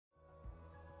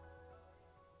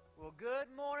Well,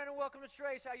 good morning and welcome to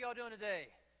Trace. How y'all doing today?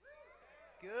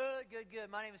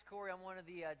 Good. My name is Corey. I'm one of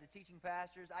the teaching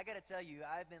pastors. I got to tell you,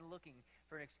 I've been looking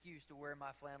for an excuse to wear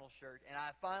my flannel shirt, and I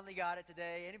finally got it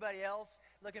today. Anybody else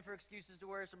looking for excuses to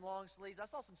wear some long sleeves? I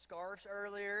saw some scarves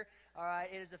earlier. All right,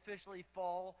 it is officially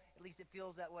fall. At least it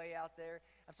feels that way out there.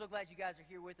 I'm so glad you guys are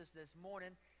here with us this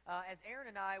morning. As Aaron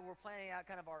and I were planning out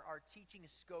kind of our teaching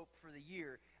scope for the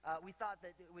year, we thought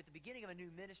that with the beginning of a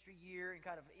new ministry year and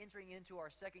kind of entering into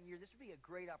our second year, this would be a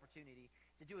great opportunity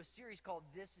to do a series called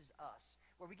This Is Us,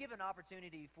 where we give an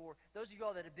opportunity for those of you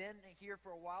all that have been here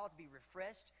for a while to be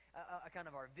refreshed, kind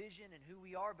of our vision and who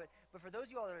we are. But for those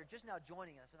of you all that are just now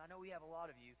joining us, and I know we have a lot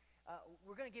of you,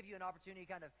 we're going to give you an opportunity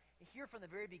to kind of hear from the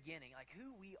very beginning, like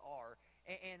who we are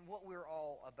and what we're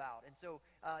all about. And so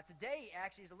today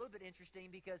actually is a little bit interesting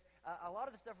because a lot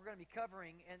of the stuff we're going to be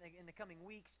covering in the coming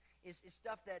weeks is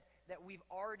stuff that we've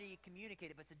already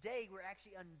communicated. But today we're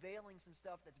actually unveiling some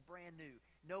stuff that's brand new.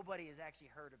 Nobody has actually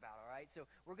heard about, all right? So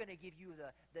we're going to give you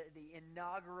the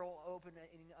inaugural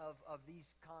opening of these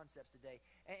concepts today.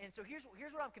 And so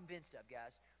here's what I'm convinced of,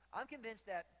 guys. I'm convinced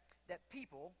that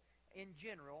people in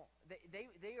general,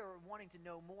 they are wanting to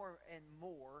know more and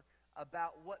more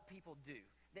about what people do.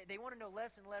 They want to know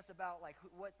less and less about like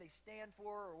what they stand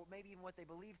for or maybe even what they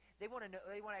believe. They want to know.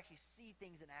 They want to actually see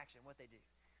things in action, what they do.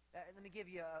 Let me give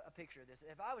you a picture of this.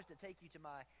 If I was to take you to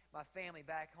my family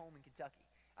back home in Kentucky,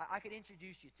 I could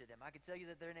introduce you to them. I could tell you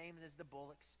that their name is the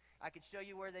Bullocks. I could show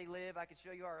you where they live. I could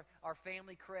show you our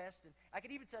family crest, and I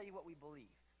could even tell you what we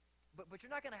believe. But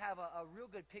you're not going to have a real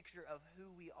good picture of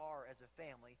who we are as a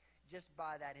family just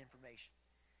by that information.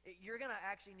 You're going to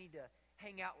actually need to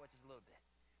hang out with us a little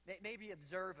bit. Maybe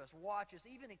observe us, watch us,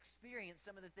 even experience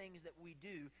some of the things that we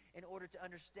do in order to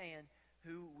understand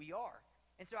who we are.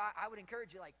 And so I would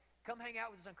encourage you, like, come hang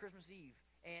out with us on Christmas Eve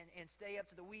and stay up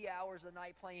to the wee hours of the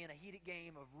night playing a heated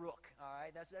game of Rook, all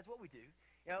right? That's what we do.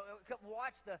 You know, come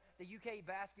watch the UK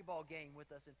basketball game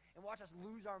with us and watch us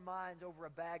lose our minds over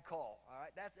a bad call, all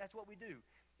right? That's what we do.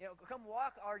 You know, come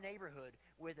walk our neighborhood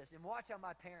with us and watch how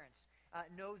my parents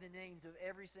know the names of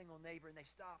every single neighbor, and they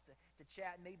stop to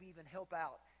chat and maybe even help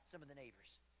out some of the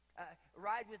neighbors.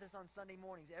 Ride with us on Sunday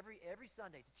mornings, every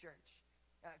Sunday to church.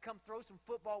 Come throw some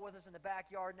football with us in the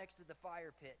backyard next to the fire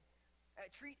pit.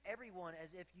 Treat everyone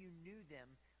as if you knew them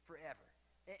forever.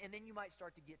 And then you might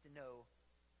start to get to know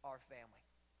our family.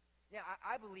 Now,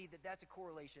 I believe that that's a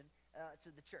correlation to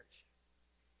the church.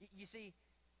 You see,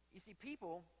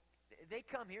 people, they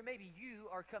come here. Maybe you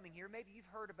are coming here. Maybe you've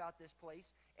heard about this place,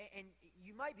 and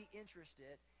you might be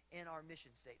interested in our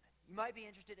mission statement. You might be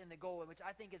interested in the goal, which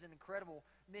I think is an incredible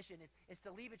mission, is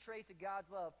to leave a trace of God's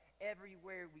love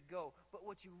everywhere we go. But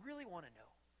what you really want to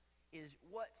know is,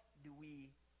 what do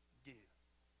we do?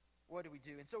 What do we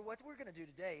do? And so what we're going to do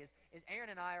today is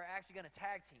Aaron and I are actually going to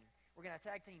tag team. We're going to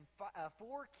tag team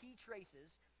 4 key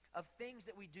traces of things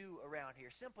that we do around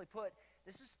here. Simply put,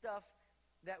 this is stuff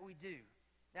that we do.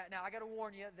 Now I got to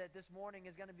warn you that this morning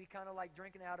is going to be kind of like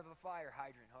drinking out of a fire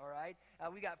hydrant, all right?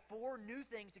 We got 4 new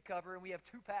things to cover, and we have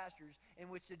 2 pastors in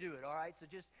which to do it, all right? So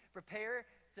just prepare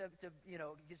to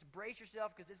just brace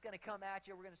yourself, because it's going to come at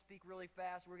you. We're going to speak really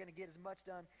fast. We're going to get as much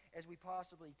done as we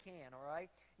possibly can, all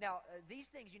right? Now, these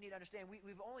things you need to understand,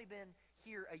 we've only been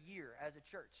here a year as a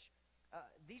church.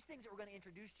 These things that we're going to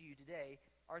introduce to you today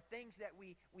are things that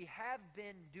we have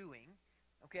been doing,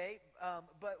 okay,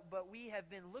 but we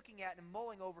have been looking at and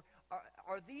mulling over,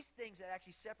 are these things that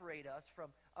actually separate us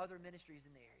from other ministries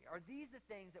in the area? Are these the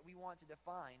things that we want to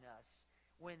define us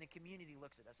when the community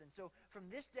looks at us? And so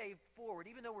from this day forward,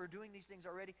 even though we're doing these things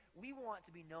already, we want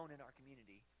to be known in our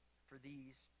community for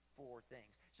these 4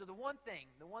 things. So the one thing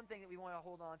that we want to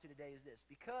hold on to today is this.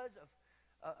 Because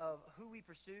of who we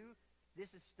pursue,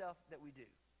 this is stuff that we do,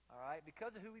 all right?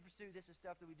 Because of who we pursue, this is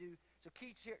stuff that we do. So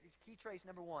key trace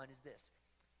number 1 is this.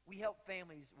 We help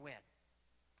families win.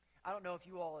 I don't know if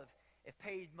you all have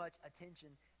paid much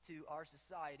attention to our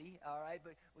society, all right?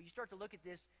 But when you start to look at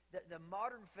this, the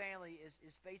modern family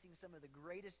is facing some of the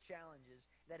greatest challenges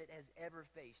that it has ever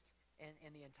faced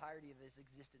in the entirety of its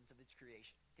existence, of its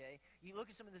creation, okay? You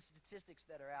look at some of the statistics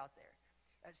that are out there.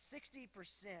 60%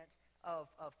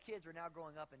 of kids are now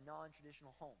growing up in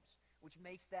non-traditional homes, which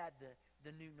makes that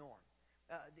the new norm.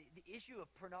 The issue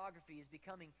of pornography is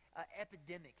becoming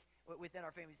epidemic within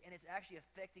our families, and it's actually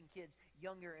affecting kids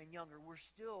younger and younger. We're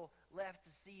still left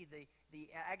to see the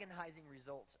agonizing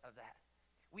results of that.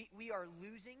 We are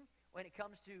losing when it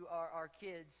comes to our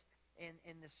kids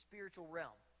in the spiritual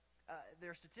realm.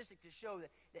 There are statistics that show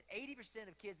that 80%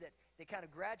 of kids that kind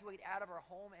of graduate out of our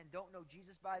home and don't know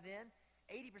Jesus by then,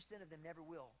 80% of them never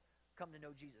will come to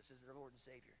know Jesus as their Lord and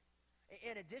Savior.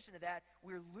 In addition to that,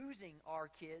 we're losing our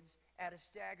kids at a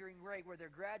staggering rate where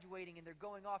they're graduating and they're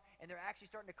going off and they're actually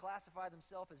starting to classify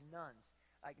themselves as nuns.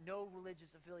 Like no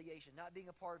religious affiliation, not being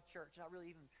a part of church, not really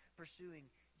even pursuing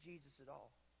Jesus at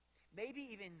all.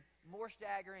 Maybe even more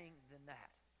staggering than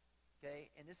that.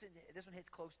 Okay, and this one hits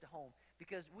close to home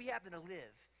because we happen to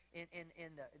live in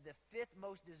the fifth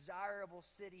most desirable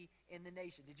city in the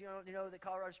nation. Did you know that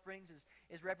Colorado Springs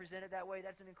is represented that way?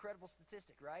 That's an incredible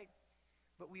statistic, right?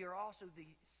 But we are also the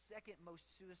second most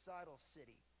suicidal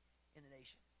city in the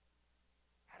nation.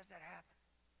 How does that happen?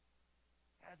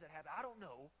 How does that happen? I don't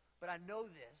know, but I know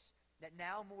this, that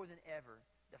now more than ever,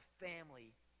 the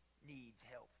family needs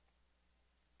help.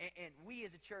 And we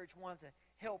as a church want to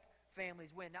help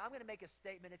families win. Now, I'm going to make a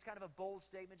statement. It's kind of a bold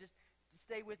statement. Just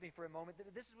stay with me for a moment.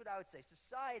 This is what I would say.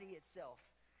 Society itself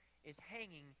is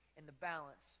hanging in the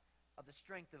balance of the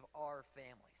strength of our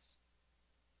families.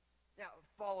 Now,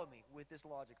 follow me with this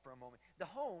logic for a moment. The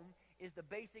home is the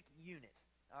basic unit,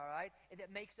 all right, and that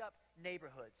makes up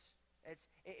neighborhoods.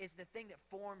 It's the thing that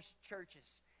forms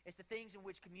churches. It's the things in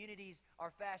which communities are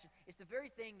fashioned. It's the very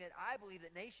thing that I believe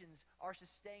that nations are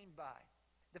sustained by.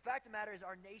 The fact of the matter is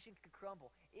our nation could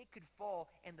crumble. It could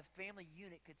fall, and the family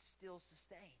unit could still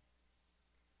sustain.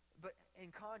 But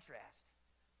in contrast,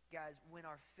 guys, when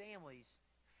our families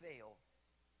fail,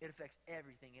 it affects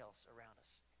everything else around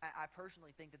us. I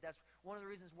personally think that that's one of the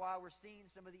reasons why we're seeing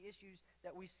some of the issues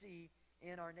that we see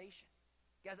in our nation.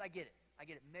 Guys, I get it. I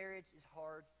get it. Marriage is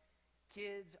hard.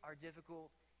 Kids are difficult.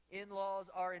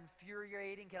 In-laws are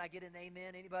infuriating. Can I get an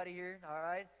amen? Anybody here? All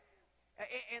right.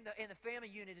 And the family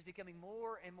unit is becoming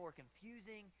more and more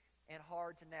confusing and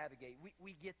hard to navigate.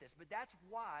 We get this. But that's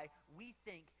why we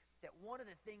think that one of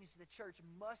the things the church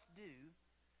must do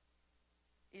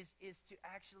is to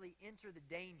actually enter the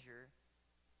danger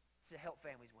to help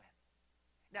families win.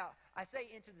 Now, I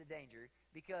say enter the danger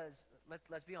because,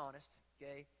 let's be honest,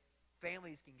 okay,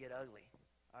 families can get ugly,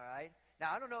 all right?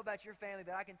 Now, I don't know about your family,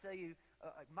 but I can tell you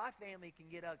my family can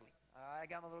get ugly. All right, I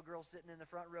got my little girl sitting in the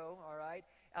front row. All right,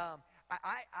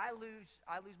 I lose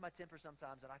my temper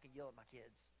sometimes, and I can yell at my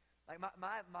kids. Like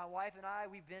my wife and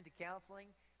I, we've been to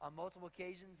counseling on multiple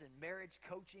occasions and marriage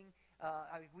coaching.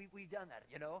 We've done that.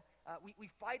 You know,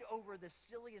 we fight over the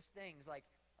silliest things like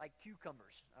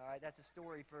cucumbers. All right, that's a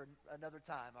story for another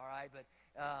time. All right,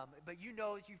 but you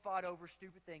know that you fought over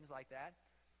stupid things like that.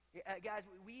 Guys,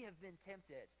 we have been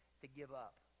tempted to give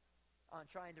up on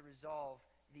trying to resolve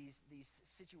these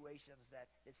situations that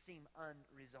seem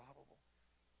unresolvable.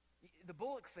 The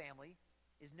Bullock family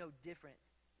is no different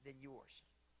than yours.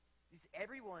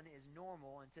 Everyone is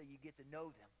normal until you get to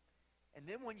know them. And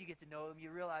then when you get to know them,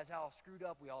 you realize how screwed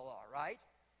up we all are, right?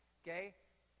 Okay?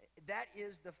 That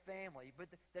is the family. But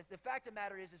the fact of the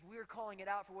matter is we're calling it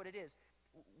out for what it is.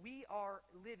 We are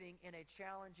living in a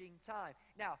challenging time.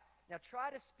 Now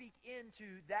try to speak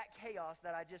into that chaos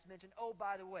that I just mentioned. Oh,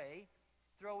 by the way,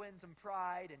 throw in some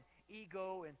pride and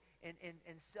ego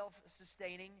and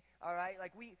self-sustaining, all right?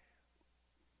 Like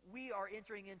we are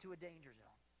entering into a danger zone.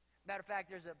 Matter of fact,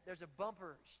 there's a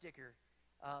bumper sticker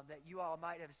that you all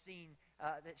might have seen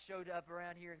that showed up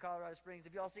around here in Colorado Springs.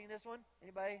 Have you all seen this one?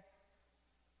 Anybody?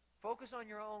 Focus on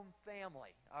your own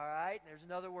family, all right? There's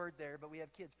another word there, but we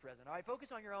have kids present, all right?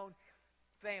 Focus on your own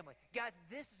family. Guys,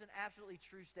 this is an absolutely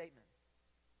true statement.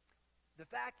 The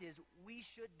fact is, we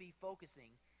should be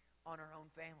focusing on our own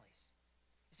families.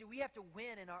 You see, we have to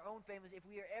win in our own families if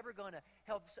we are ever going to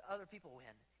help other people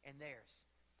win in theirs.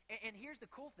 And here's the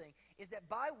cool thing, is that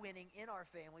by winning in our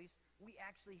families, we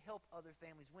actually help other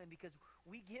families win because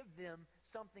we give them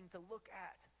something to look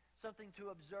at, something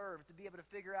to observe, to be able to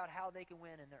figure out how they can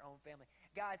win in their own family.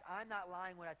 Guys, I'm not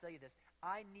lying when I tell you this.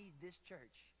 I need this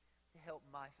church to help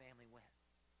my family win.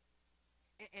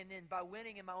 And then by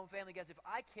winning in my own family, guys, if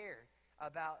I care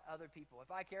about other people,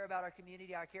 if I care about our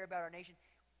community, I care about our nation,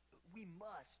 we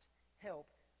must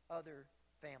help other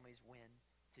families win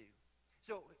too.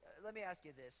 So let me ask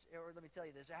you this, or let me tell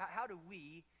you this. How do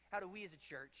we as a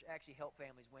church actually help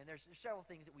families win? There's several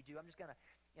things that we do. I'm just going to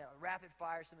rapid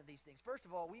fire some of these things. First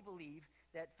of all, we believe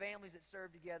that families that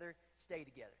serve together stay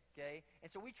together, okay?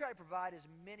 And so we try to provide as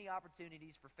many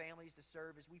opportunities for families to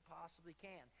serve as we possibly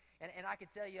can. And I can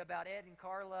tell you about Ed and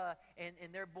Carla and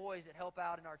their boys that help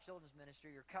out in our children's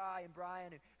ministry, or Kai and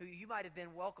Brian, who you might have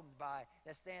been welcomed by,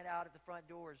 that stand out at the front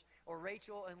doors, or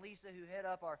Rachel and Lisa, who head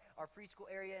up our preschool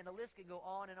area, and the list can go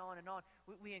on and on and on.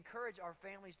 We encourage our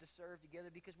families to serve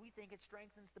together because we think it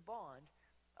strengthens the bond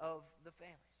of the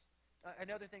families.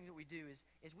 Another thing that we do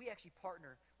is we actually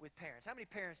partner with parents. How many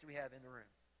parents do we have in the room?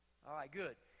 All right,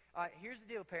 good. All right, here's the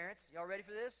deal, parents. Y'all ready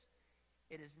for this?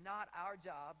 It is not our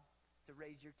job to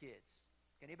raise your kids.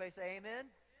 Can anybody say amen?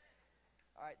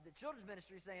 All right, the children's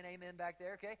ministry is saying amen back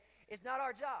there, okay? It's not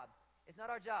our job. It's not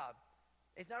our job.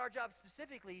 It's not our job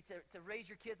specifically to raise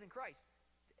your kids in Christ.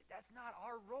 That's not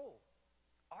our role.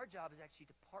 Our job is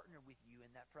actually to partner with you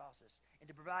in that process and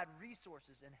to provide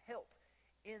resources and help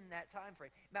in that time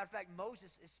frame. Matter of fact,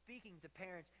 Moses is speaking to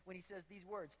parents when he says these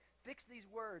words, "Fix these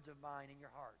words of mine in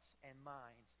your hearts and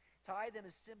minds. Tie them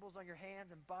as symbols on your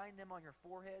hands and bind them on your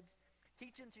foreheads.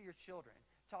 Teach them to your children,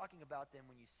 talking about them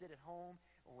when you sit at home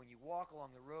or when you walk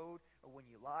along the road or when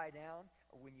you lie down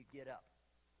or when you get up."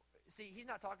 See, he's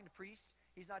not talking to priests.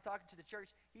 He's not talking to the church.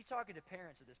 He's talking to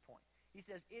parents at this point. He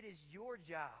says, it is your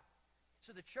job.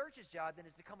 So the church's job then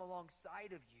is to come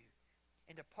alongside of you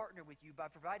and to partner with you by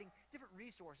providing different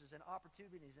resources and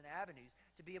opportunities and avenues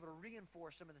to be able to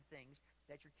reinforce some of the things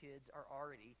that your kids are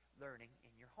already learning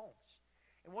in your homes.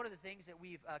 And one of the things that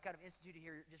we've kind of instituted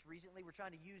here just recently, we're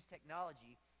trying to use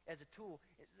technology as a tool.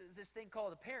 It's this thing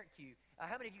called a parent queue.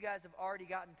 How many of you guys have already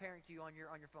gotten parent queue on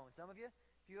your phone? Some of you?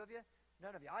 A few of you?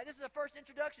 None of you. All right, this is the first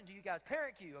introduction to you guys,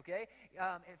 parent queue, okay?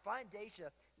 And Find Daisha,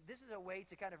 this is a way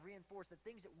to kind of reinforce the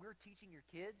things that we're teaching your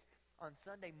kids on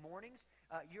Sunday mornings.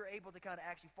 You're able to kind of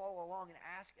actually follow along and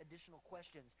ask additional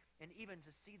questions and even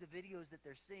to see the videos that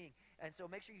they're seeing. And so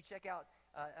make sure you check out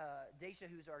Daisha,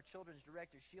 who's our children's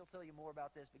director. She'll tell you more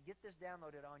about this, but get this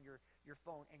downloaded on your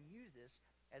phone and use this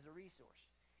as a resource.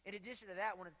 In addition to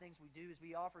that, one of the things we do is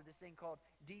we offer this thing called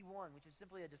D1, which is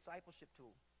simply a discipleship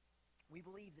tool. We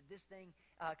believe that this thing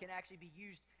can actually be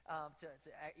used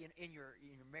in your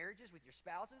marriages with your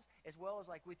spouses, as well as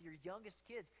like with your youngest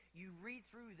kids. You read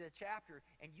through the chapter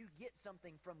and you get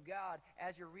something from God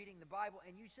as you're reading the Bible,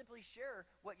 and you simply share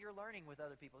what you're learning with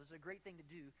other people. This is a great thing to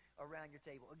do around your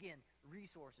table. Again,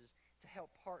 resources to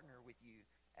help partner with you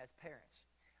as parents.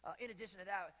 In addition to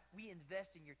that, we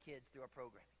invest in your kids through our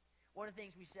programming. One of the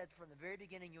things we said from the very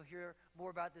beginning, you'll hear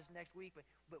more about this next week, but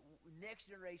Next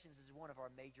Generations is one of our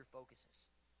major focuses.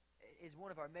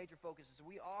 So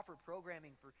we offer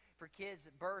programming for kids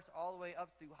at birth all the way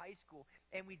up through high school,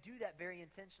 and we do that very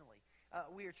intentionally.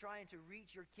 We are trying to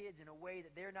reach your kids in a way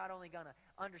that they're not only going to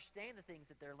understand the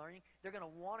things that they're learning, they're going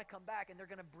to want to come back, and they're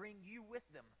going to bring you with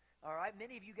them. All right?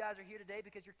 Many of you guys are here today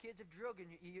because your kids have dragged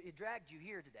you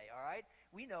here today, all right?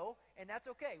 We know, and that's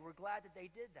okay. We're glad that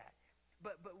they did that.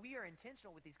 But we are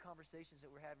intentional with these conversations that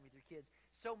we're having with your kids,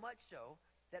 so much so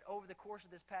that over the course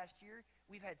of this past year,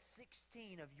 we've had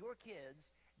 16 of your kids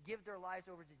give their lives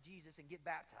over to Jesus and get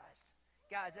baptized.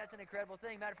 Guys, that's an incredible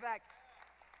thing. Matter of fact,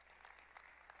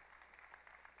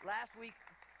 last week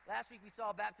we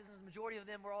saw baptisms. The majority of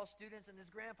them were all students, and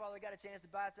this grandfather got a chance to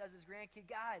baptize his grandkid.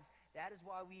 Guys, that is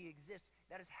why we exist.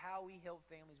 That is how we help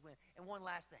families win. And one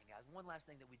last thing, guys, one last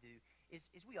thing that we do is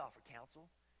we offer counsel.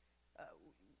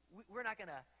 We're not going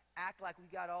to act like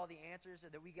we got all the answers or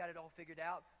that we got it all figured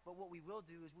out, but what we will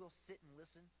do is we'll sit and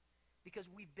listen because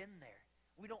we've been there.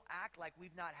 We don't act like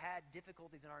we've not had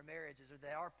difficulties in our marriages or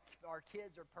that our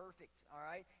kids are perfect, all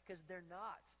right, because they're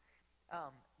not.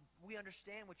 We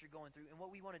understand what you're going through, and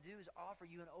what we want to do is offer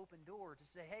you an open door to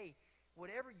say, hey,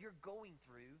 whatever you're going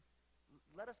through,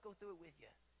 let us go through it with you.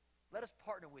 Let us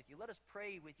partner with you. Let us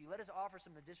pray with you. Let us offer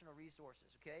some additional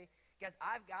resources, okay? Guys,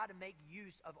 I've got to make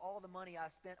use of all the money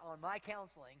I spent on my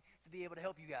counseling to be able to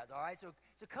help you guys, all right? So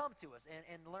come to us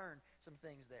and learn some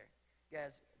things there.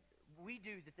 Guys, we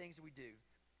do the things that we do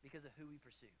because of who we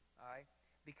pursue, all right?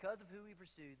 Because of who we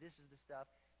pursue, this is the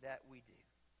stuff that we do.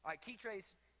 All right, key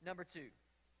trace number 2.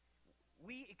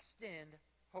 We extend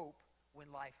hope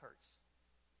when life hurts.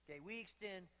 Okay, we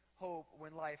extend hope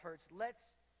when life hurts.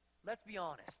 Let's be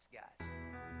honest, guys.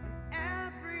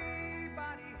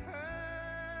 Everybody hurts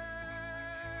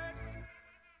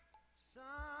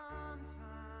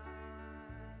sometimes.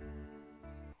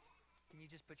 Can you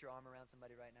just put your arm around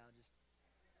somebody right now?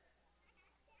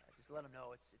 Just let them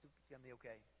know it's going to be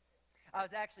okay. I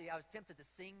was tempted to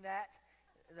sing that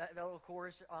little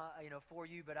chorus, for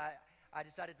you, but I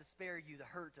decided to spare you the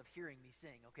hurt of hearing me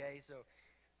sing. Okay, so,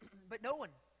 but no one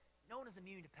is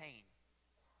immune to pain.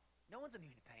 No one's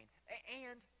immune to pain.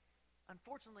 And,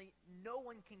 unfortunately, no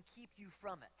one can keep you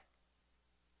from it.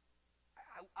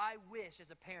 I wish, as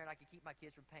a parent, I could keep my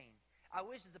kids from pain. I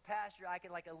wish, as a pastor, I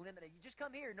could, eliminate it. You just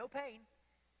come here, no pain.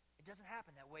 It doesn't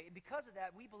happen that way. And because of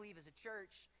that, we believe as a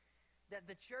church that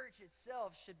the church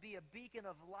itself should be a beacon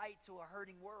of light to a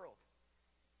hurting world.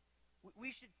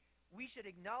 We should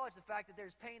acknowledge the fact that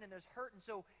there's pain and there's hurt. And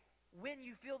so when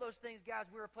you feel those things,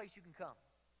 guys, we're a place you can come.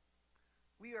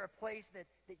 We are a place that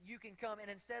you can come, and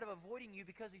instead of avoiding you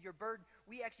because of your burden,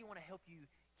 we actually want to help you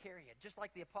carry it. Just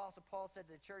like the Apostle Paul said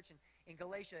to the church in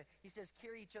Galatia, he says,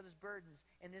 carry each other's burdens,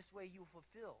 and this way you will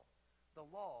fulfill the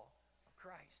law of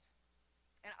Christ.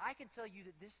 And I can tell you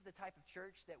that this is the type of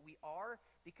church that we are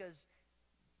because,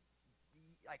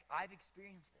 I've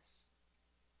experienced this.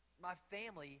 My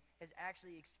family has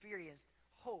actually experienced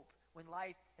hope when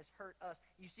life has hurt us.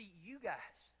 You see, you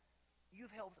guys,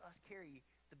 you've helped us carry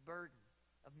the burden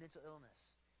of mental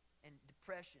illness and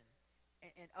depression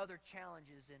and other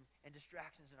challenges and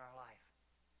distractions in our life.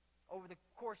 Over the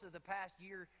course of the past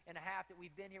year and a half that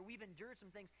we've been here, we've endured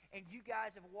some things, and you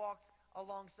guys have walked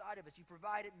alongside of us. You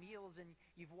provided meals, and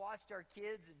you've watched our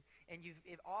kids, and you've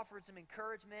offered some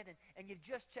encouragement, and you've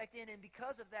just checked in, and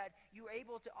because of that, you were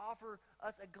able to offer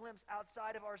us a glimpse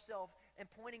outside of ourselves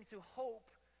and pointing to hope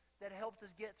that helped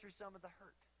us get through some of the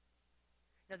hurt.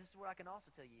 Now, this is what I can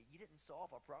also tell you. You didn't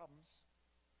solve our problems.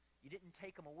 You didn't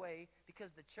take them away,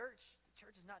 because the church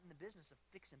is not in the business of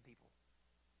fixing people.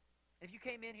 If you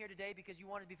came in here today because you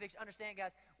wanted to be fixed, understand,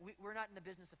 guys, we're not in the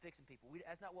business of fixing people.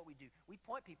 That's not what we do. We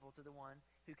point people to the one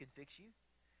who can fix you.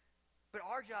 But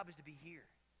our job is to be here.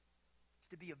 It's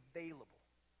to be available.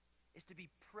 It's to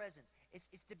be present. It's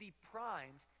to be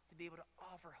primed to be able to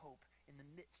offer hope in the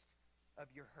midst of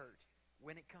your hurt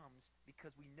when it comes,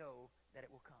 because we know that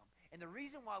it will come. And the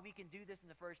reason why we can do this in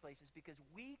the first place is because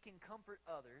we can comfort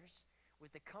others with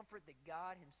the comfort that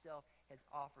God himself has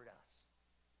offered us.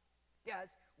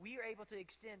 Guys, we are able to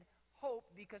extend hope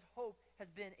because hope has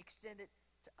been extended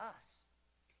to us.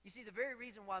 You see, the very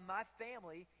reason why my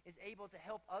family is able to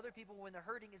help other people when they're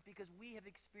hurting is because we have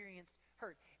experienced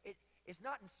hurt. It's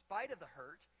not in spite of the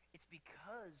hurt, it's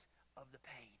because of the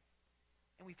pain.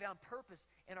 And we found purpose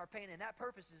in our pain, and that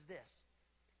purpose is this.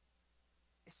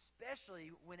 Especially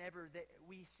whenever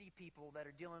we see people that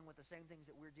are dealing with the same things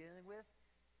that we're dealing with,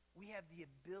 we have the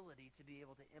ability to be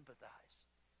able to empathize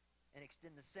and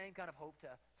extend the same kind of hope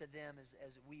to them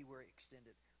as we were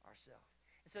extended ourselves.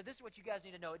 And so this is what you guys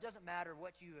need to know. It doesn't matter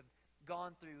what you have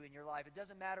gone through in your life. It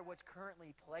doesn't matter what's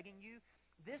currently plaguing you.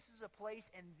 This is a place,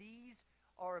 and these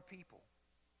are a people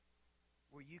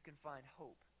where you can find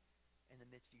hope in the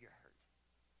midst of your hurt.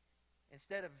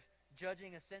 Instead of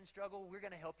judging a sin struggle, we're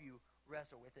going to help you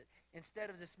wrestle with it. Instead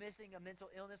of dismissing a mental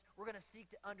illness, we're going to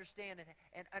seek to understand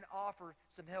and offer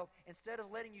some help. Instead of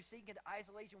letting you sink into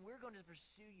isolation, we're going to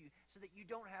pursue you so that you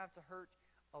don't have to hurt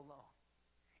alone.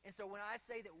 And so when I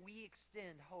say that we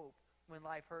extend hope when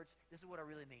life hurts, this is what I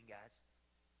really mean, guys.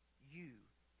 You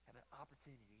have an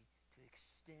opportunity to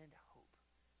extend hope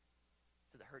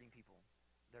to the hurting people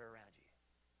that are around you.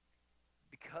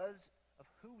 Because of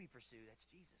who we pursue, that's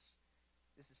Jesus.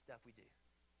 This is stuff we do.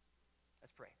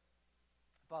 Let's pray.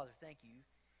 Father, thank you.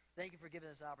 Thank you for giving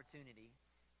us an opportunity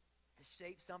to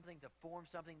shape something, to form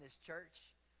something, this church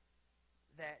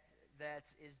that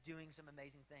is doing some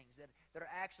amazing things, that are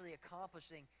actually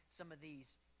accomplishing some of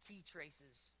these key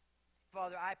traces.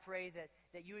 Father, I pray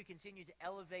that you would continue to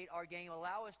elevate our game,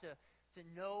 allow us to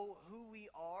know who we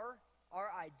are, our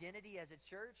identity as a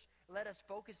church. Let us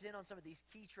focus in on some of these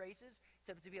key traces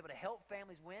to be able to help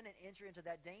families win and enter into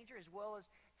that danger, as well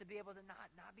as to be able to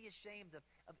not be ashamed of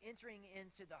entering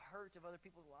into the hurt of other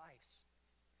people's lives.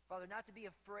 Father, not to be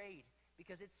afraid,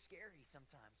 because it's scary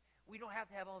sometimes. We don't have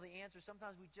to have all the answers.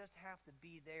 Sometimes we just have to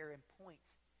be there and point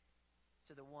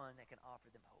to the one that can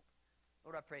offer them hope.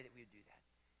 Lord, I pray that we would do that.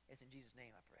 It's in Jesus'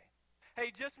 name I pray.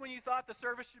 Hey, just when you thought the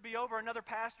service should be over, another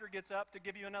pastor gets up to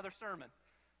give you another sermon.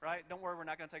 Right? Don't worry, we're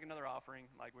not going to take another offering.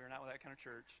 Like, we're not with that kind of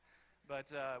church. But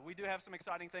we do have some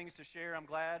exciting things to share. I'm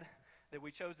glad that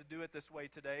we chose to do it this way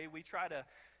today. We try to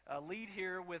lead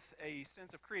here with a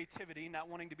sense of creativity, not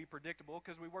wanting to be predictable,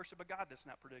 because we worship a God that's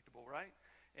not predictable, right?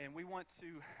 And we want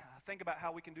to think about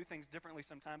how we can do things differently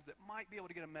sometimes that might be able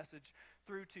to get a message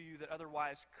through to you that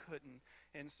otherwise couldn't.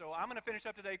 And so I'm going to finish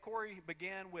up today. Corey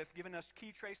began with giving us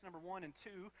key trace number 1 and 2,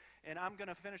 and I'm going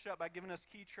to finish up by giving us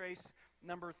key trace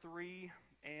number 3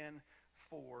 and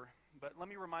 4. But let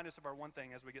me remind us of our one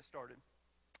thing as we get started.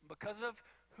 Because of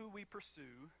who we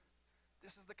pursue,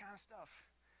 this is the kind of stuff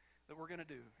that we're going to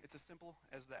do. It's as simple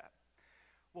as that.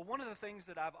 Well, one of the things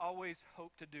that I've always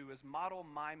hoped to do is model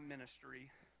my ministry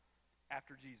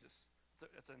after Jesus.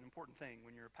 It's an important thing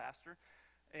when you're a pastor.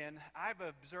 And I've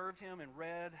observed him and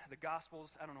read the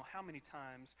Gospels I don't know how many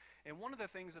times. And one of the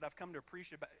things that I've come to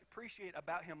appreciate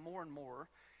about him more and more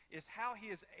is how he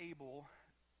is able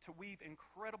to weave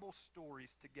incredible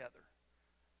stories together.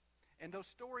 And those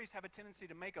stories have a tendency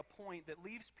to make a point that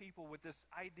leaves people with this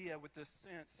idea, with this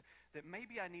sense that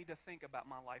maybe I need to think about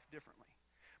my life differently.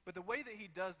 But the way that he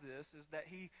does this is that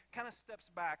he kind of steps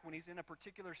back when he's in a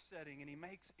particular setting and he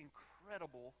makes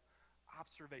incredible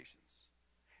observations.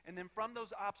 And then from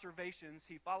those observations,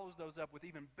 he follows those up with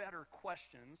even better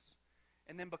questions.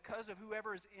 And then because of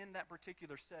whoever is in that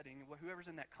particular setting, whoever's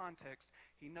in that context,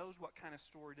 he knows what kind of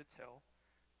story to tell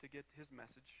to get his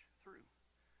message through.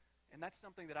 And that's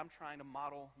something that I'm trying to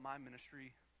model my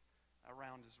ministry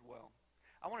around as well.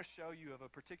 I want to show you of a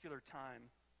particular time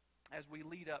as we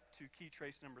lead up to key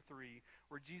trace number 3,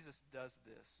 where Jesus does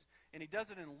this. And he does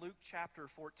it in Luke chapter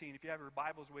 14. If you have your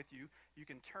Bibles with you, you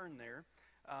can turn there.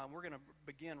 We're going to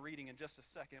begin reading in just a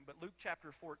second, but Luke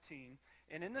chapter 14.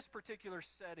 And in this particular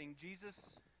setting, Jesus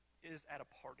is at a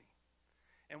party.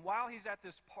 And while he's at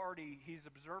this party, he's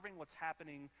observing what's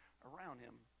happening around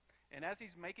him. And as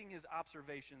he's making his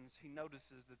observations, he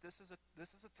notices that this is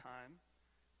a time,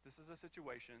 this is a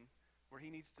situation where he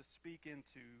needs to speak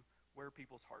into where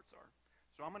people's hearts are.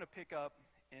 So I'm going to pick up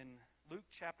in Luke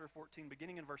chapter 14,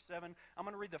 beginning in verse 7. I'm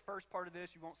going to read the first part of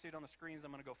this. You won't see it on the screens.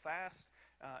 I'm going to go fast,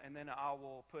 and then I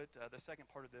will put the second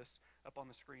part of this up on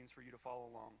the screens for you to follow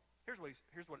along. Here's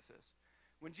what it says.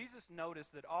 When Jesus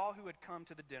noticed that all who had come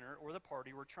to the dinner or the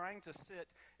party were trying to sit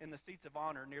in the seats of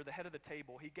honor near the head of the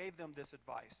table, he gave them this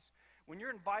advice. When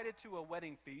you're invited to a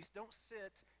wedding feast, don't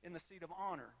sit in the seat of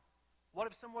honor. What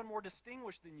if someone more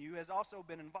distinguished than you has also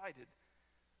been invited?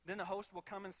 Then the host will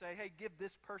come and say, hey, give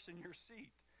this person your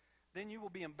seat. Then you will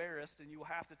be embarrassed and you will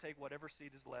have to take whatever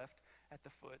seat is left at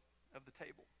the foot of the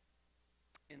table.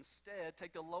 Instead,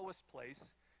 take the lowest place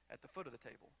at the foot of the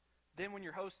table. Then when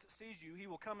your host sees you, he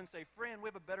will come and say, friend, we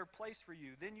have a better place for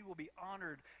you. Then you will be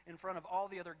honored in front of all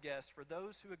the other guests. For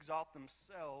those who exalt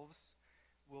themselves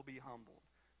will be humbled,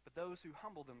 but those who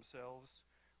humble themselves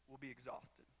will be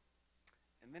exalted.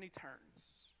 And then he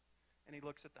turns and he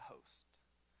looks at the host.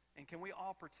 And can we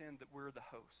all pretend that we're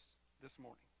the host this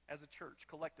morning as a church,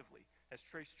 collectively, as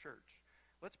Trace Church?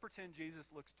 Let's pretend Jesus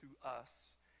looks to us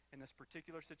in this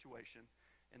particular situation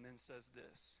and then says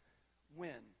this.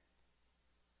 When,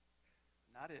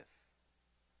 not if,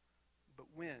 but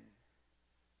when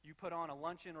you put on a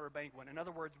luncheon or a banquet. In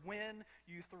other words, when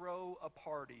you throw a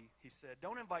party, he said,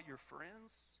 don't invite your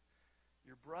friends,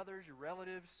 your brothers, your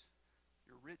relatives,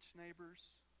 your rich neighbors,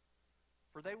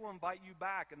 for they will invite you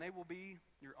back, and they will be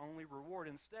your only reward.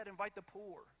 Instead, invite the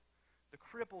poor, the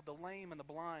crippled, the lame, and the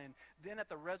blind. Then at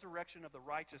the resurrection of the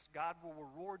righteous, God will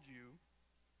reward you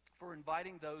for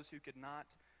inviting those who could not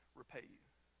repay you.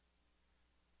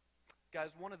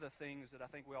 Guys, one of the things that I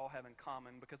think we all have in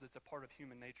common, because it's a part of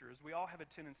human nature, is we all have a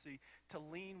tendency to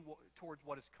lean towards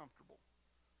what is comfortable.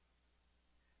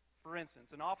 For instance,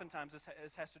 and oftentimes this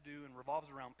has to do and revolves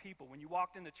around people. When you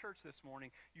walked into church this morning,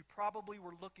 you probably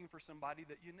were looking for somebody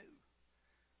that you knew.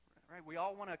 Right? We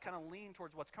all want to kind of lean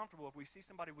towards what's comfortable. If we see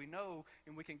somebody we know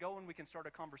and we can go and we can start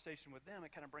a conversation with them,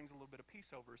 it kind of brings a little bit of peace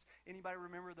over us. Anybody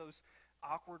remember those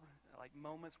awkward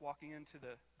moments walking into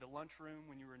the lunchroom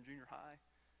when you were in junior high?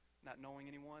 Not knowing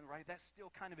anyone, right? That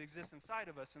still kind of exists inside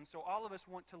of us. And so all of us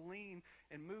want to lean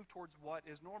and move towards what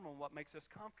is normal and what makes us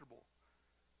comfortable.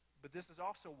 But this is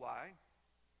also why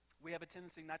we have a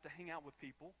tendency not to hang out with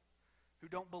people who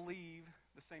don't believe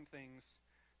the same things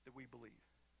that we believe.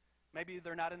 Maybe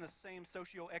they're not in the same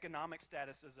socioeconomic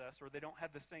status as us, or they don't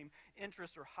have the same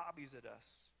interests or hobbies as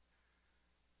us.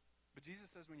 But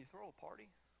Jesus says when you throw a party,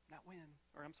 not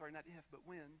if, but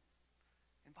when,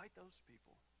 invite those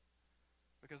people.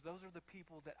 Because those are the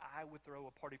people that I would throw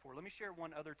a party for. Let me share one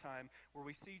other time where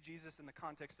we see Jesus in the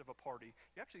context of a party.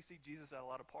 You actually see Jesus at a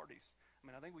lot of parties.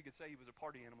 I think we could say he was a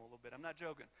party animal a little bit. I'm not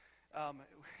joking.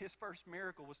 His first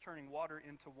miracle was turning water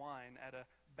into wine at a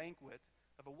banquet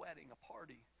of a wedding, a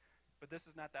party. But this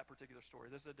is not that particular story.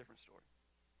 This is a different story.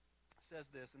 It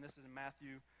says this, and this is in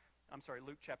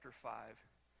Luke chapter 5.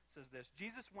 It says this,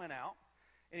 Jesus went out,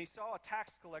 and he saw a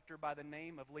tax collector by the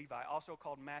name of Levi, also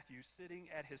called Matthew, sitting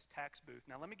at his tax booth.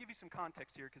 Now, let me give you some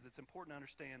context here because it's important to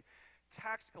understand.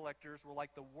 Tax collectors were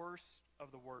like the worst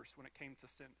of the worst when it came to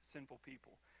sinful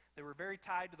people. They were very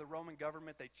tied to the Roman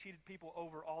government. They cheated people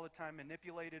over all the time,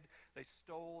 manipulated, they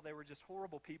stole. They were just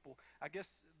horrible people. I guess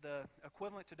the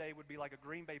equivalent today would be like a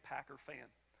Green Bay Packer fan.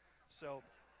 So,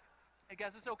 hey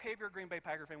guys, it's okay if you're a Green Bay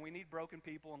Packer fan. We need broken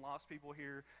people and lost people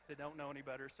here that don't know any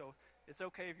better. So it's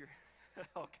okay if you're...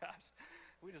 Oh, gosh.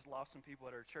 We just lost some people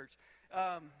at our church.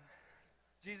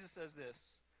 Jesus says this,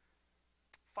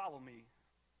 follow me,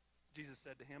 Jesus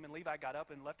said to him. And Levi got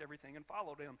up and left everything and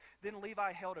followed him. Then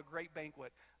Levi held a great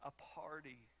banquet, a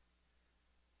party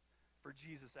for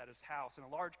Jesus at his house. And a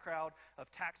large crowd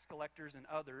of tax collectors and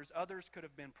others. Others could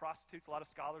have been prostitutes. A lot of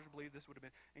scholars believe this would have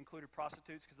been included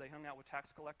prostitutes because they hung out with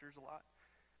tax collectors a lot.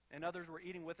 And others were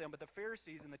eating with them. But the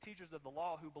Pharisees and the teachers of the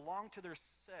law who belonged to their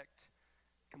sect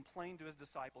complained to his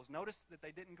disciples. Notice that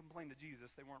they didn't complain to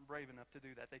Jesus. They weren't brave enough to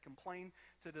do that. They complained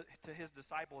to his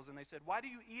disciples, and they said, why do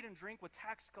you eat and drink with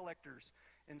tax collectors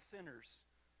and sinners?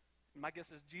 And my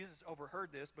guess is Jesus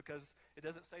overheard this because it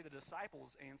doesn't say the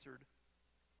disciples answered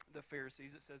the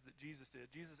Pharisees, it says that Jesus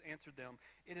did. Jesus answered them,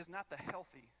 "It is not the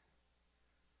healthy."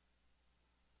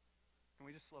 Can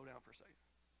we just slow down for a second?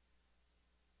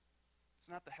 It's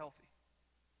not the healthy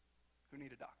who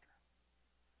need a doctor.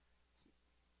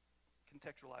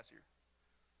 Contextualize here.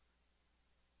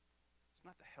 It's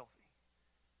not the healthy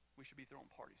we should be throwing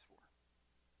parties for,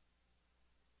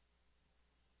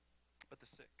 but the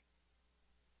sick.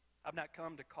 I've not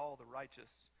come to call the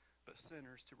righteous, but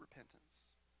sinners to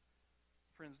repentance.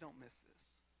 Friends, don't miss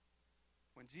this.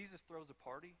 When Jesus throws a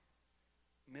party,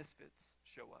 misfits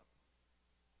show up.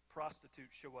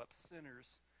 Prostitutes show up.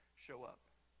 Sinners show up.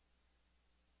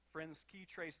 Friends, key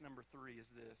trace number 3 is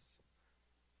this.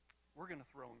 We're going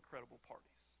to throw incredible parties.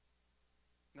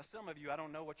 Now, some of you, I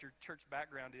don't know what your church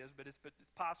background is, but it's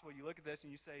possible you look at this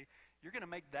and you say, you're going to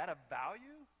make that a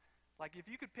value? Like, if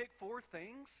you could pick 4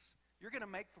 things, you're going to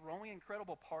make throwing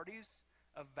incredible parties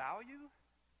of value?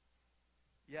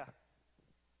 Yeah,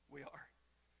 we are.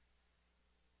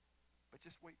 But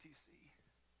just wait till you see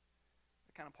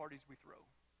the kind of parties we throw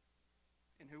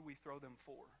and who we throw them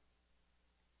for.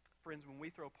 Friends, when we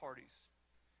throw parties,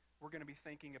 we're going to be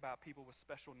thinking about people with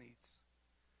special needs,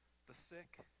 the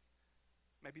sick,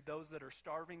 maybe those that are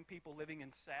starving, people living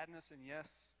in sadness, and yes,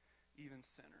 even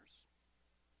sinners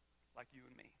like you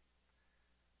and me.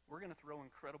 We're going to throw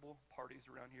incredible parties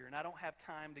around here, and I don't have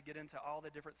time to get into all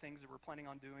the different things that we're planning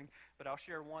on doing, but I'll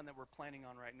share one that we're planning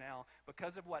on right now.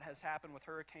 Because of what has happened with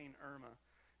Hurricane Irma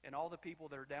and all the people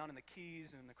that are down in the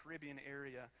Keys and the Caribbean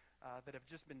area that have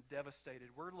just been devastated,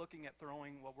 we're looking at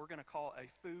throwing what we're going to call a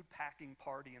food packing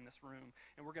party in this room,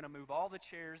 and we're going to move all the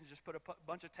chairs and just put a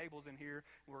bunch of tables in here.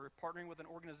 We're partnering with an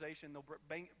organization. They'll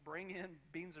bring in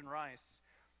beans and rice,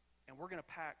 and we're going to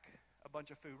pack a bunch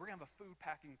of food. We're going to have a food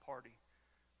packing party,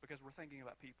 because we're thinking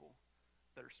about people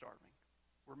that are starving.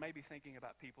 We're maybe thinking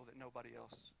about people that nobody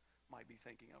else might be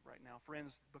thinking of right now.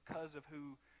 Friends, because of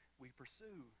who we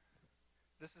pursue,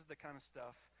 this is the kind of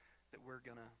stuff that we're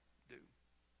going to do.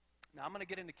 Now, I'm going to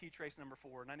get into key trace number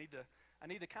 4, and I need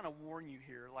to kind of warn you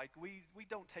here. Like, we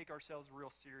don't take ourselves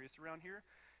real serious around here,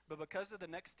 but because of the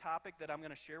next topic that I'm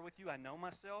going to share with you, I know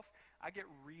myself, I get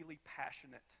really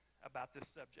passionate about this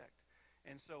subject.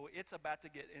 And so it's about to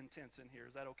get intense in here.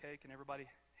 Is that okay? Can everybody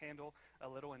handle a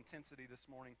little intensity this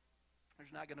morning?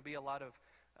 There's not going to be a lot of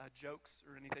jokes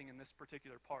or anything in this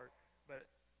particular part. But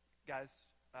guys,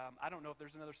 I don't know if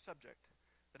there's another subject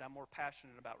that I'm more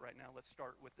passionate about right now. Let's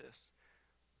start with this.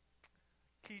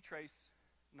 Key trace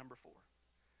number 4.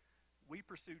 We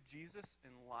pursue Jesus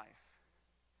in life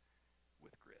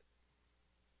with grit.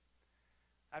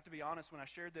 I have to be honest, when I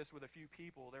shared this with a few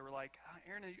people, they were like,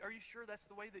 Aaron, are you sure that's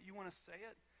the way that you want to say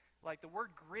it? Like, the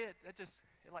word grit, it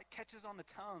like catches on the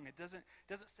tongue. It doesn't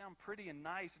sound pretty and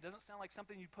nice. It doesn't sound like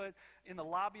something you put in the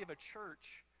lobby of a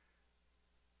church.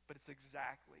 But it's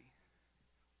exactly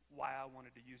why I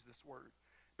wanted to use this word.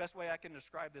 Best way I can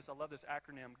describe this, I love this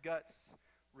acronym: guts,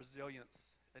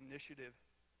 resilience, initiative,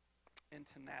 and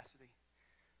tenacity.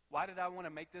 Why did I want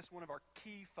to make this one of our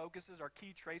key focuses, our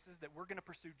key traces, that we're going to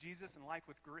pursue Jesus in life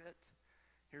with grit?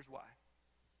 Here's why.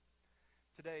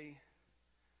 Today,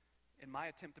 in my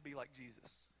attempt to be like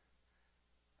Jesus,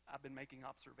 I've been making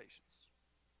observations.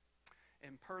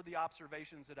 And per the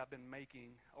observations that I've been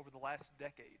making over the last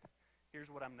decade, here's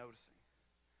what I'm noticing.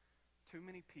 Too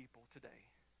many people today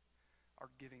are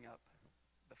giving up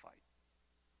the fight.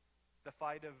 The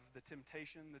fight of the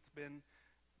temptation that's been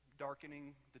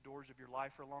darkening the doors of your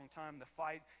life for a long time, the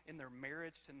fight in their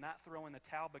marriage to not throw in the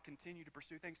towel but continue to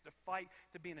pursue things, the fight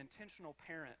to be an intentional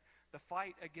parent, the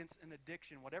fight against an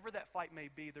addiction, whatever that fight may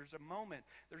be. There's a moment,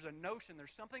 there's a notion,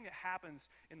 there's something that happens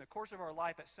in the course of our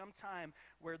life at some time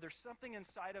where there's something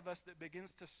inside of us that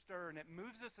begins to stir, and it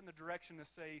moves us in the direction to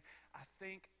say, I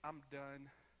think I'm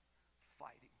done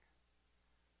fighting.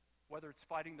 Whether it's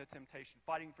fighting the temptation,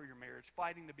 fighting for your marriage,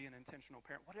 fighting to be an intentional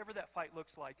parent, whatever that fight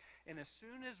looks like. And as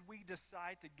soon as we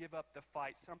decide to give up the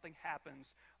fight, something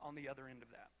happens on the other end of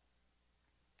that.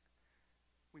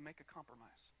 We make a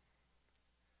compromise.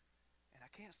 And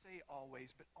I can't say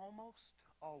always, but almost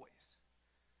always.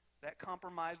 That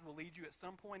compromise will lead you at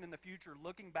some point in the future,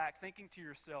 looking back, thinking to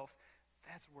yourself,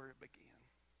 that's where it began.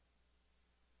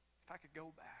 If I could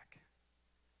go back,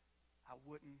 I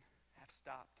wouldn't have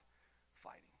stopped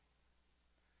fighting.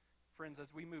 Friends,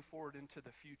 as we move forward into the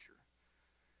future,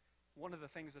 one of the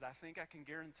things that I think I can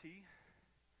guarantee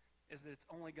is that it's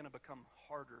only going to become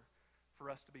harder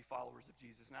for us to be followers of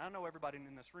Jesus. Now, I know everybody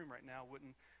in this room right now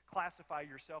wouldn't classify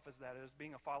yourself as that, as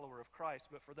being a follower of Christ,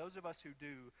 but for those of us who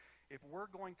do, if we're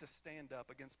going to stand up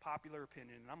against popular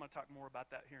opinion, and I'm going to talk more about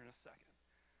that here in a second,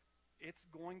 it's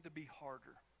going to be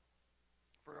harder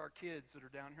For our kids that are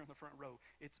down here in the front row,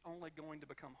 it's only going to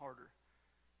become harder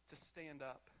to stand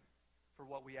up for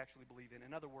what we actually believe in.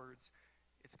 In other words,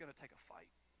 it's going to take a fight.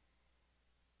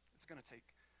 It's going to take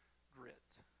grit.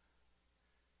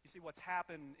 You see, what's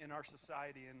happened in our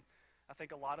society, and I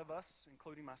think a lot of us,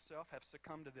 including myself, have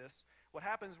succumbed to this. What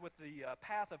happens with the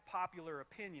path of popular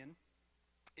opinion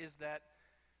is that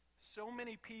so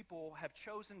many people have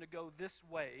chosen to go this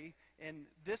way, and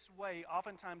this way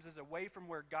oftentimes is away from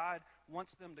where God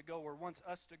wants them to go or wants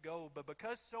us to go. But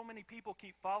because so many people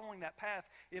keep following that path,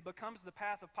 it becomes the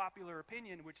path of popular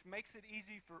opinion, which makes it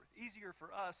easier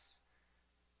for us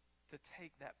to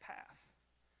take that path.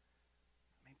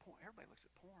 I mean, everybody looks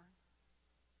at porn.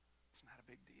 It's not a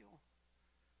big deal. I'm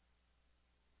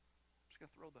just going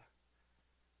to throw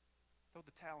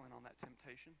the towel in on that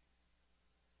temptation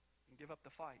and give up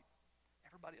the fight.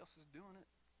 Everybody else is doing it.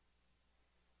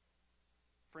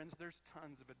 Friends, there's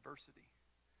tons of adversity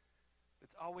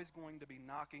that's always going to be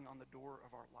knocking on the door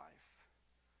of our life.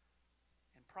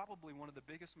 And probably one of the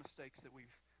biggest mistakes that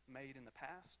we've made in the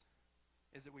past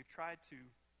is that we've tried to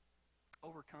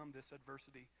overcome this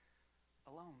adversity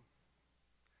alone.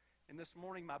 And this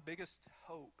morning, my biggest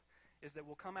hope is that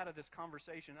we'll come out of this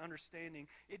conversation understanding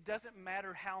it doesn't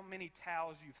matter how many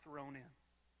towels you've thrown in.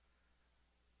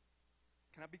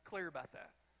 Can I be clear about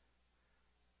that?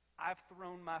 I've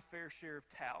thrown my fair share of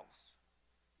towels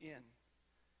in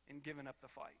and given up the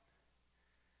fight.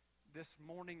 This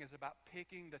morning is about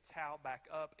picking the towel back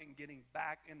up and getting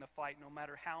back in the fight, no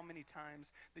matter how many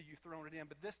times that you've thrown it in.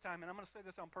 But this time, and I'm going to say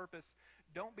this on purpose,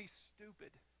 don't be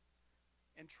stupid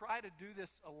and try to do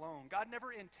this alone. God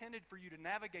never intended for you to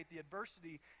navigate the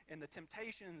adversity and the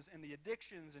temptations and the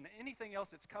addictions and anything else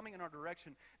that's coming in our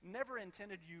direction. Never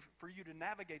intended for you to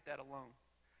navigate that alone.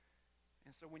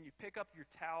 And so when you pick up your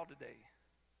towel today,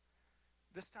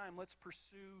 this time let's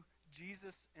pursue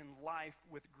Jesus in life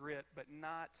with grit, but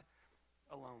not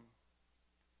alone.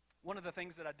 One of the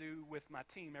things that I do with my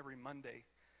team every Monday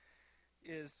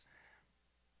is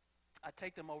I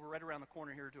take them over right around the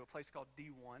corner here to a place called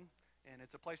D1. And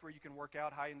it's a place where you can work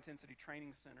out, high-intensity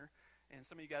training center. And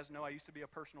some of you guys know I used to be a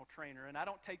personal trainer. And I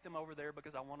don't take them over there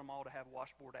because I want them all to have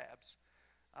washboard abs,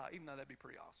 even though that'd be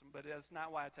pretty awesome. But that's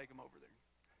not why I take them over there.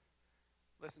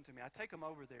 Listen to me. I take them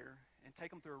over there and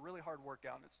take them through a really hard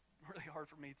workout. And it's really hard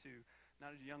for me too,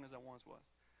 not as young as I once was.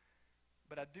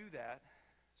 But I do that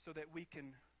so that we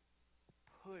can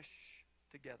push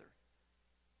together,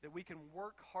 that we can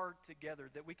work hard together,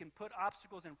 that we can put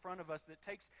obstacles in front of us, that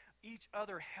takes each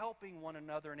other helping one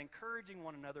another and encouraging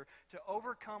one another to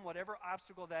overcome whatever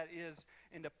obstacle that is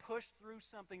and to push through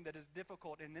something that is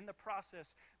difficult. And in the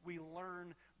process, we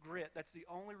learn grit. That's the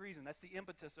only reason, that's the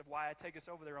impetus of why I take us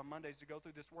over there on Mondays to go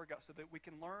through this workout, so that we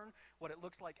can learn what it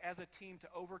looks like as a team to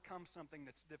overcome something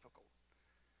that's difficult.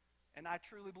 And I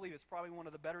truly believe it's probably one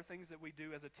of the better things that we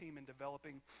do as a team in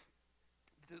developing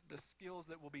the skills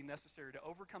that will be necessary to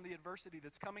overcome the adversity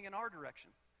that's coming in our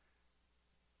direction,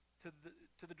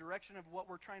 to the direction of what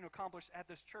we're trying to accomplish at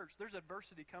this church. There's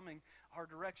adversity coming our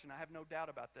direction. I have no doubt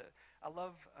about that. I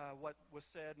love what was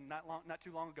said, and not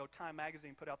too long ago, Time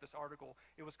Magazine put out this article.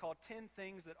 It was called 10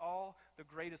 Things That All the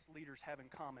Greatest Leaders Have in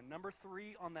Common. Number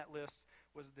 3 on that list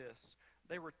was this: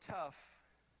 they were tough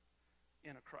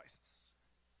in a crisis.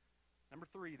 Number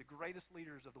 3, the greatest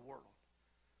leaders of the world.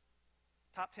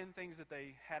 Top 10 things that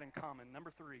they had in common.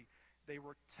 Number 3, they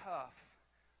were tough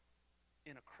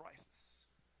in a crisis.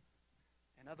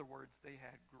 In other words, they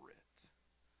had grit.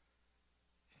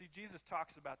 You see, Jesus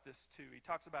talks about this too. He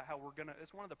talks about how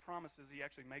it's one of the promises he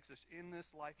actually makes us. In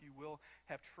this life you will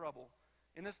have trouble.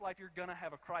 In this life you're going to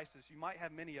have a crisis. You might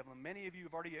have many of them. Many of you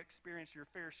have already experienced your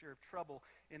fair share of trouble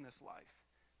in this life.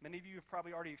 Many of you have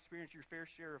probably already experienced your fair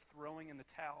share of throwing in the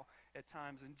towel at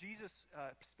times. And Jesus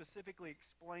specifically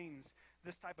explains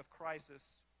this type of crisis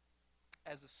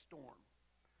as a storm.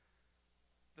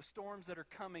 The storms that are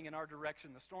coming in our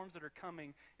direction, the storms that are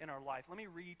coming in our life. Let me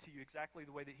read to you exactly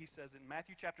the way that he says it in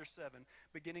Matthew chapter 7,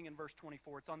 beginning in verse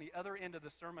 24. It's on the other end of the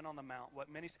Sermon on the Mount, what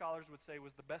many scholars would say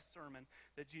was the best sermon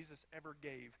that Jesus ever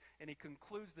gave. And he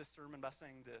concludes this sermon by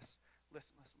saying this.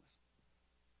 Listen.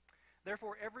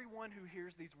 Therefore, everyone who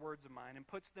hears these words of mine and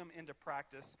puts them into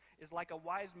practice is like a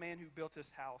wise man who built his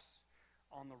house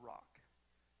on the rock.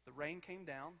 The rain came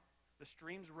down, the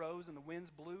streams rose, and the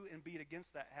winds blew and beat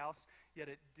against that house, yet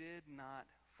it did not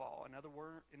fall. In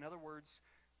other words,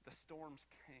 the storms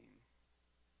came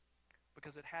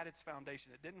because it had its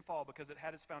foundation. It didn't fall because it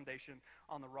had its foundation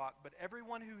on the rock. But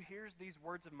everyone who hears these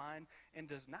words of mine and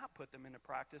does not put them into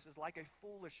practice is like a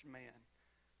foolish man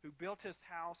who built his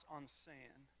house on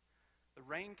sand. The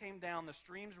rain came down, the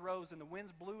streams rose, and the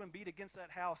winds blew and beat against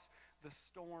that house. The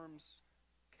storms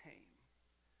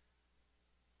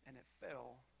and it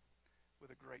fell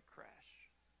with a great crash.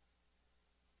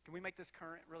 Can we make this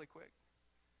current really quick?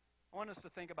 I want us to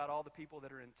think about all the people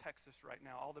that are in Texas right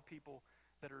now, all the people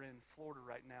that are in Florida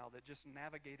right now that just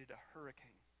navigated a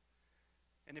hurricane.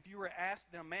 And if you were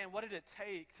asked them, man, what did it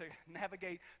take to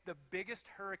navigate the biggest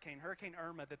hurricane, Hurricane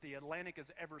Irma, that the Atlantic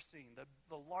has ever seen,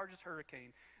 the largest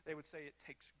hurricane, they would say it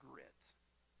takes grit.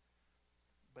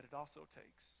 But it also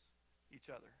takes each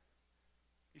other.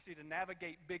 You see, to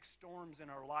navigate big storms in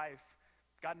our life,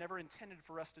 God never intended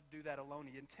for us to do that alone.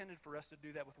 He intended for us to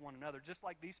do that with one another. Just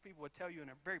like these people would tell you in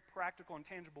a very practical and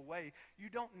tangible way, you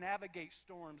don't navigate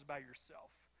storms by yourself.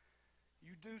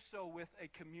 You do so with a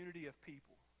community of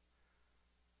people.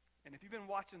 And if you've been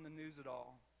watching the news at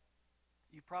all,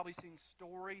 you've probably seen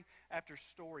story after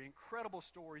story, incredible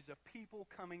stories of people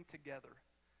coming together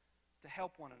to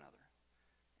help one another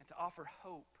and to offer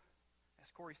hope,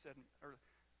 as Corey said, or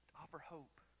to offer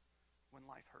hope when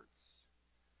life hurts.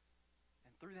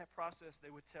 And through that process,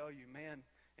 they would tell you, man,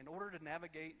 in order to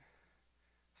navigate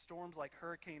storms like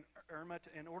Hurricane Irma,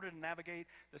 in order to navigate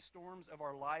the storms of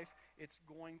our life, it's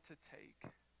going to take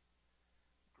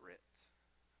grit.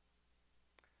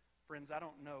 Friends, I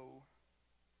don't know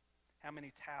how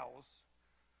many towels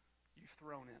you've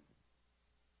thrown in.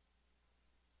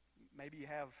 Maybe you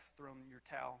have thrown your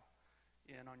towel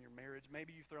in on your marriage.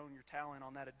 Maybe you've thrown your towel in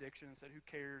on that addiction and said, who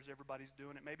cares, everybody's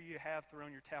doing it. Maybe you have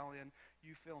thrown your towel in,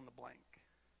 you fill in the blank.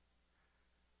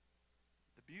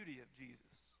 The beauty of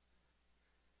Jesus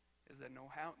is that no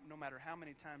matter how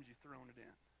many times you've thrown it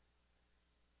in,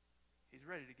 he's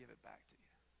ready to give it back to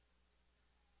you.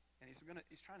 And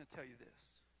he's trying to tell you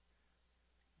this.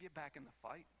 Get back in the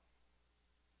fight.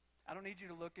 I don't need you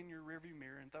to look in your rearview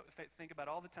mirror and think about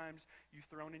all the times you've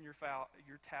thrown in your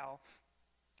towel.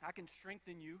 I can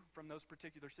strengthen you from those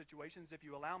particular situations if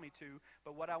you allow me to,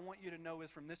 but what I want you to know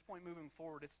is from this point moving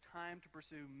forward, it's time to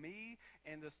pursue me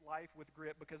and this life with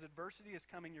grit because adversity is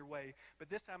coming your way.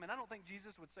 But this time, and I don't think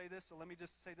Jesus would say this, so let me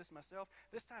just say this myself,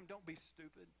 this time don't be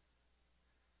stupid.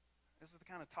 This is the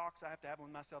kind of talks I have to have with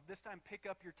myself. This time, pick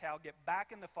up your towel, get back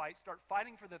in the fight, start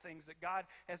fighting for the things that God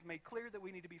has made clear that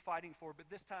we need to be fighting for. But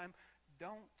this time,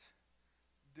 don't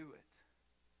do it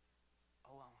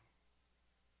alone.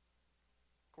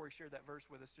 Corey shared that verse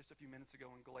with us just a few minutes ago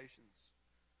in Galatians.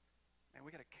 Man, we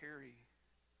got to carry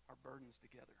our burdens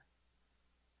together.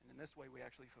 And in this way, we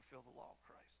actually fulfill the law of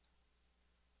Christ.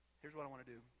 Here's what I want to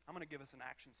do. I'm going to give us an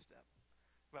action step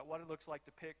about what it looks like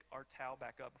to pick our towel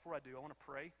back up. Before I do, I want to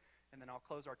pray. And then I'll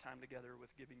close our time together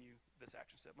with giving you this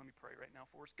action step. Let me pray right now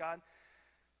for us. God,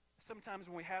 sometimes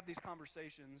when we have these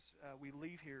conversations, we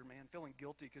leave here, man, feeling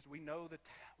guilty because we know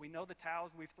the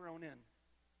towels we've thrown in.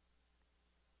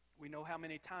 We know how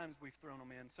many times we've thrown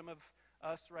them in. Some of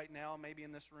us right now, maybe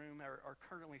in this room, are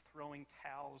currently throwing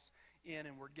towels in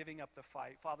and we're giving up the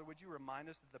fight. Father, would you remind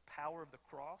us that the power of the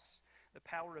cross, the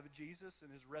power of Jesus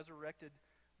and his resurrected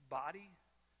body,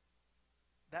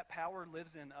 that power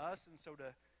lives in us, and so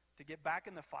to get back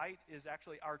in the fight is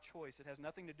actually our choice. It has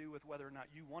nothing to do with whether or not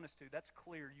you want us to. That's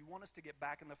clear. You want us to get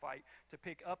back in the fight, to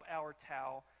pick up our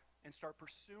towel and start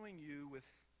pursuing you with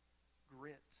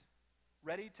grit.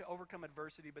 Ready to overcome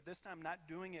adversity, but this time not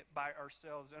doing it by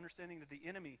ourselves, understanding that the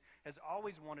enemy has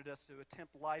always wanted us to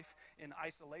attempt life in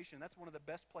isolation. That's one of the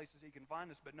best places he can find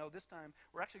us, but no, this time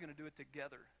we're actually going to do it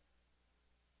together.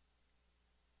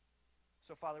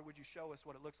 So, Father, would you show us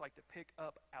what it looks like to pick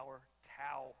up our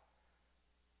towel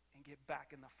and get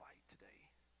back in the fight today.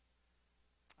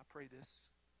 I pray this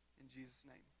in Jesus'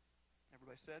 name.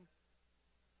 Everybody said,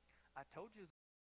 I told you